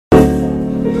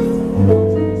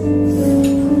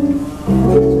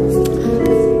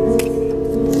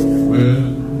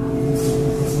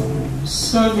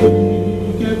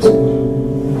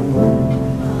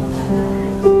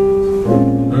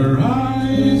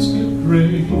days get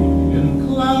gray and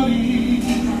cloudy,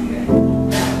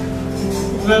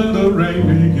 then the rain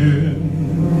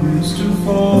begins to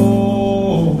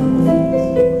fall.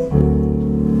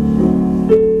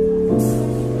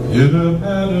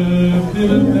 Pitter-patter,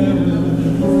 pitter-patter,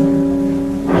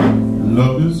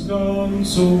 love is gone,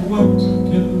 so what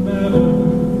can matter?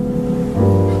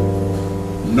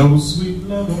 No sweet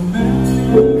love of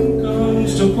man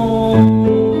comes to call.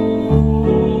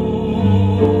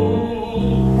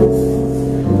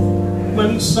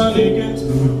 When Sunny gets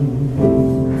blue,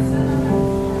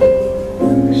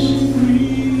 she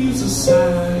breathes a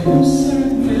sigh of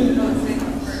sadness,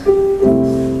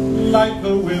 like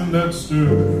the wind that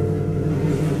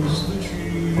stirs the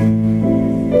trees.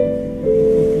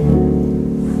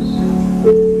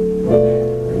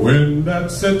 Wind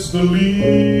that sets the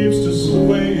leaves to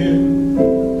swaying,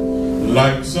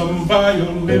 like some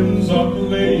violins are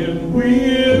playing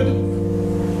weird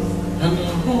and a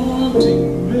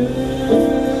haunting melody.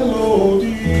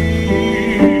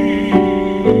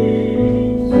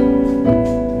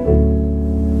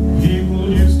 People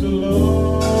used to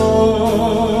love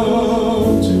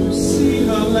to see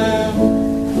her laugh,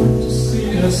 to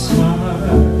see her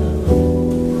smile.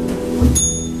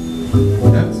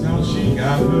 That's how she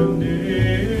got her name.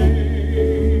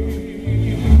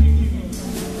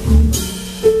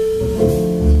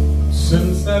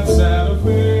 Since that sad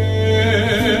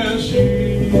affair,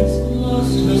 she's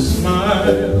lost her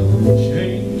smile,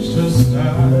 changed her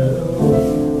style.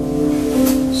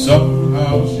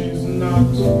 Somehow she's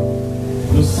not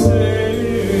the same.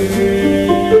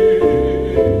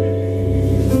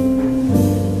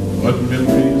 But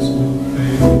memories will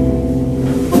fade,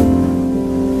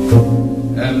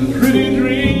 and pretty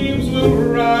dreams will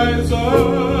rise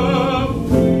up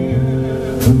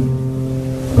where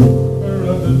her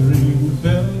other dream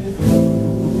fell through.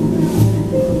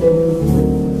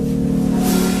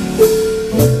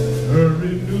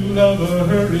 Hurry, new lover,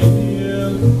 hurry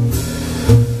here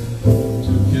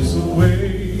to kiss away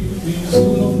these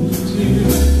lonely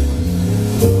tears,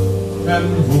 and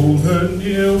hold her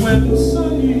near when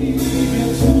Sunny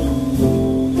gets blue.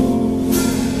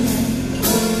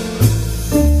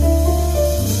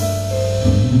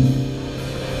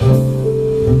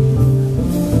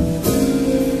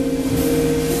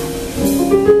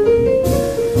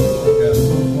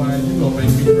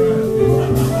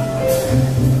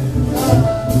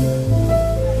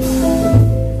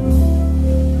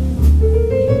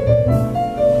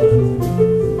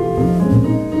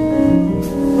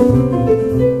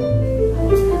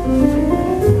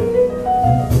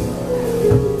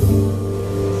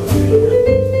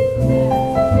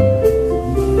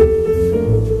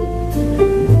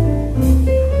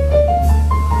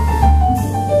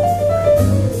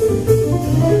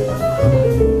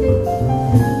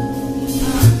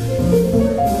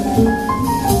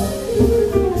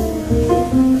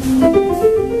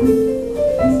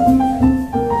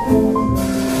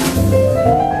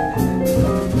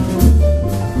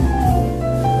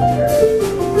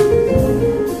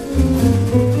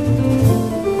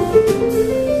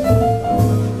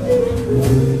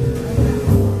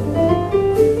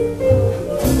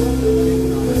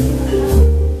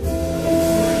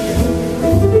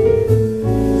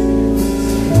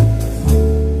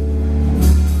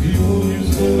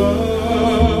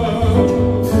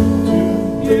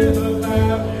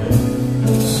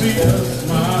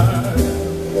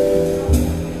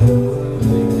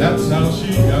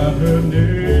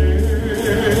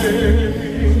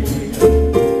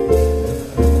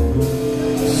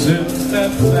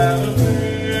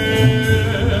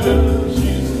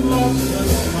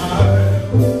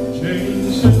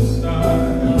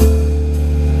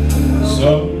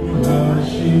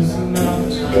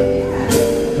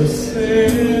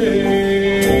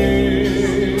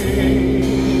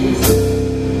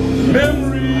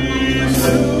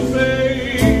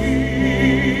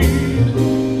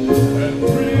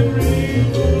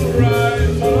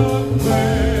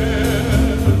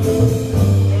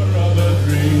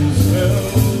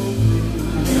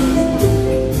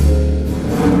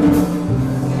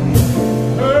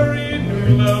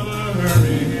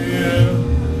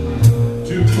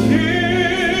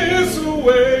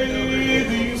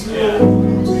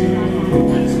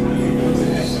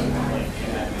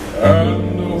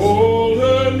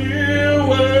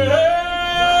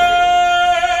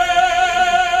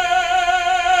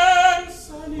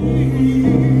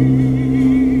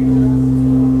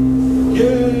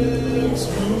 Yes,